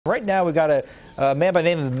Right now, we've got a man by the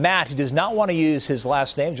name of Matt who does not want to use his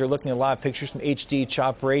last name. You're looking at live pictures from HD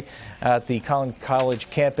Chop Rate at the Collin College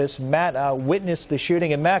campus. Matt witnessed the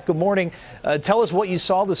shooting. And Matt, good morning. Tell us what you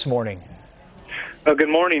saw this morning. Good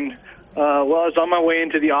morning. Well, I was on my way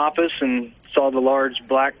into the office and saw the large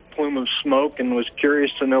black plume of smoke and was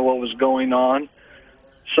curious to know what was going on.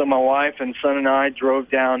 So my wife and son and I drove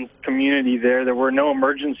down Community there. There were no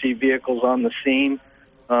emergency vehicles on the scene.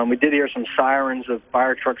 We did hear some sirens of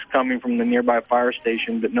fire trucks coming from the nearby fire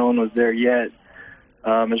station, but no one was there yet.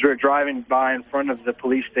 As we were driving by in front of the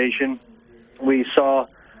police station, we saw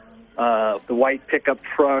the white pickup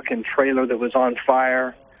truck and trailer that was on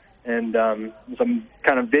fire. And as I'm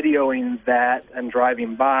kind of videoing that and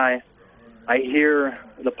driving by, I hear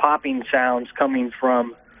the popping sounds coming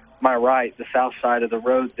from my right, the south side of the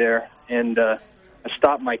road there. And I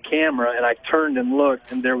stopped my camera and I turned and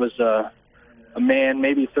looked, and there was a man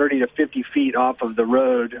maybe 30 to 50 feet off of the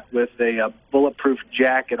road with a bulletproof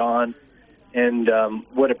jacket on and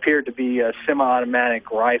what appeared to be a semi-automatic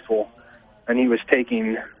rifle, and he was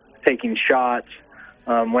taking shots.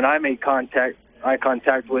 When I made eye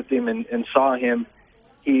contact with him and saw him,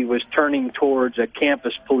 he was turning towards a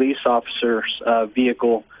campus police officer's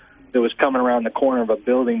vehicle that was coming around the corner of a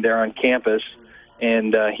building there on campus,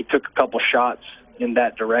 and he took a couple shots in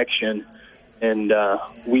that direction. And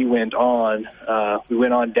we went on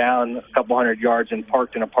down a couple hundred yards and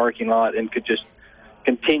parked in a parking lot and could just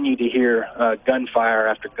continue to hear gunfire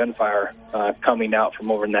after gunfire coming out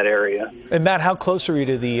from over in that area. And Matt, how close are you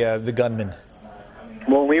to the gunman?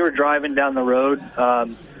 Well, we were driving down the road.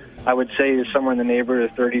 I would say is somewhere in the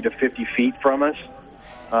neighborhood of 30 to 50 feet from us.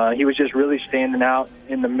 He was just really standing out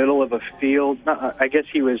in the middle of a field. I guess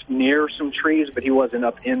he was near some trees, but he wasn't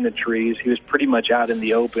up in the trees. He was pretty much out in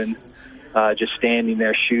the open, just standing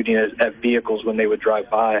there shooting at vehicles when they would drive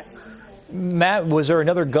by. Matt, was there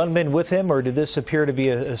another gunman with him, or did this appear to be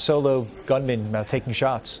a solo gunman taking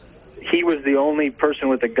shots? He was the only person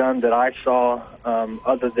with a gun that I saw,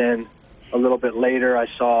 other than a little bit later I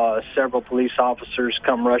saw several police officers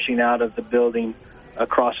come rushing out of the building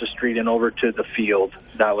across the street and over to the field.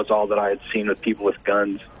 That was all that I had seen with people with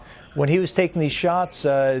guns. When he was taking these shots,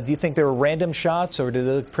 do you think they were random shots, or did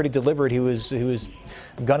they look pretty deliberate? He was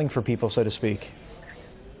gunning for people, so to speak.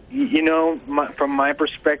 You know, from my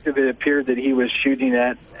perspective, it appeared that he was shooting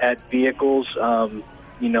at vehicles.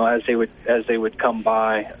 You know, as they would come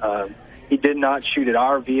by. He did not shoot at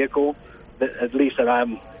our vehicle, at least that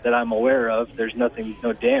I'm aware of. There's no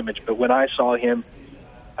damage. But when I saw him,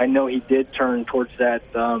 I know he did turn towards that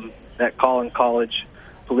Collin College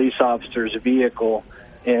police officer's vehicle,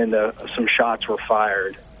 and some shots were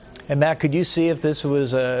fired. And Matt, could you see if this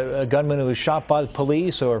was a gunman who was shot by the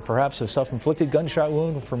police, or perhaps a self-inflicted gunshot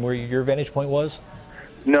wound from where your vantage point was?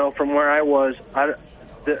 No, from where I was,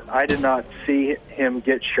 I did not see him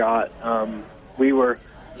get shot. We were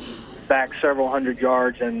back several hundred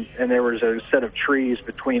yards, and there was a set of trees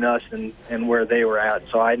between us and where they were at,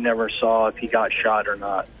 so I never saw if he got shot or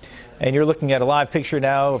not. And you're looking at a live picture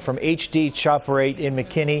now from HD Chop Rate in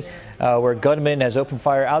McKinney, where a gunman has opened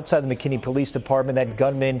fire outside the McKinney Police Department. That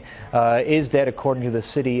gunman is dead, according to the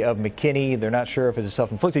city of McKinney. They're not sure if it's a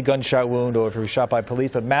self-inflicted gunshot wound or if he was shot by police.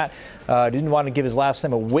 But Matt didn't want to give his last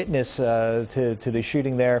name, a witness to the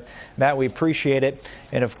shooting there. Matt, we appreciate it.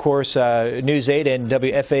 And of course, News 8 and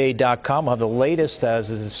WFAA.com will have the latest as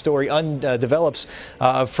the story develops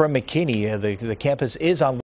from McKinney. The campus is on